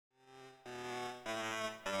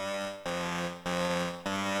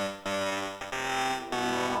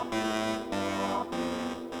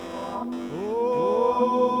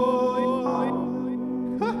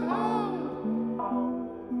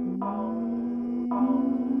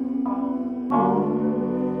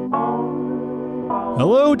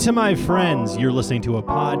Hello to my friends. You're listening to a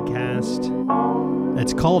podcast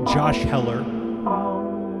that's called Josh Heller.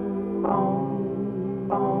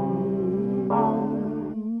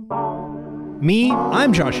 Me,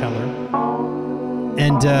 I'm Josh Heller.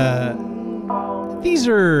 And these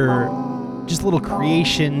are just little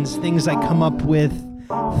creations, things I come up with,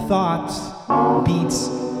 thoughts, beats,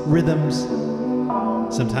 rhythms.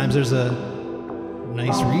 Sometimes there's a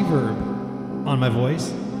nice reverb on my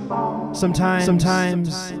voice. Sometimes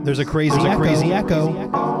there's a crazy echo.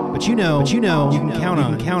 But you know, you can count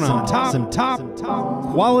on some top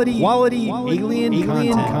quality alien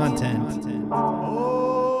content.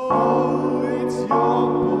 Oh, it's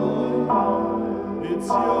your boy. It's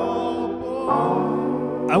your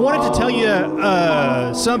boy. I wanted to tell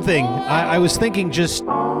you something. I was thinking just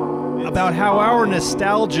about how our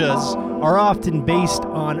nostalgias are often based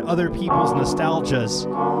on other people's nostalgias.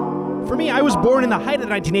 For me, I was born in the height of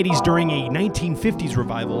the 1980s during a 1950s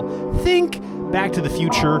revival. Think Back to the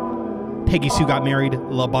Future, Peggy Sue Got Married,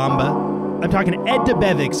 La Bamba. I'm talking Ed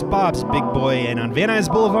DeBevick's Bob's Big Boy, and on Van Nuys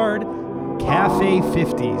Boulevard, Cafe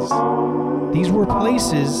 50s. These were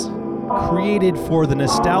places created for the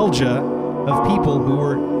nostalgia of people who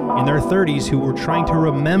were in their 30s who were trying to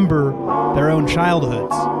remember their own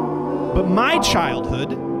childhoods. But my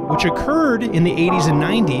childhood, which occurred in the 80s and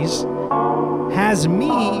 90s, has me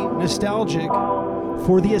nostalgic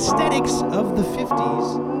for the aesthetics of the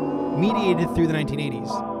 50s, mediated through the 1980s.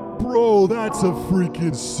 Bro, that's a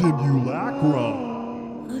freaking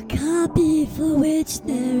simulacrum. A copy for which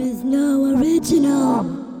there is no original.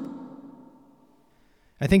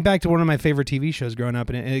 I think back to one of my favorite TV shows growing up,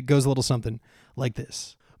 and it goes a little something like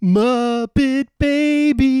this. Muppet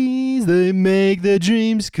babies, they make their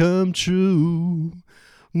dreams come true.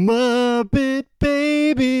 Muppet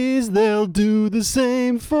babies, they'll do the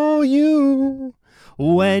same for you.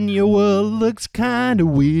 When your world looks kinda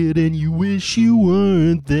weird and you wish you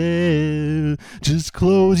weren't there, just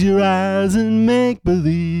close your eyes and make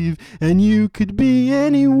believe, and you could be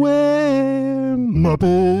anywhere.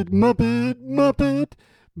 Muppet, Muppet, Muppet,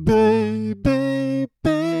 babies.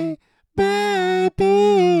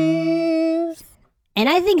 And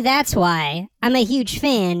I think that's why I'm a huge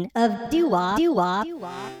fan of doo-wop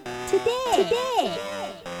today.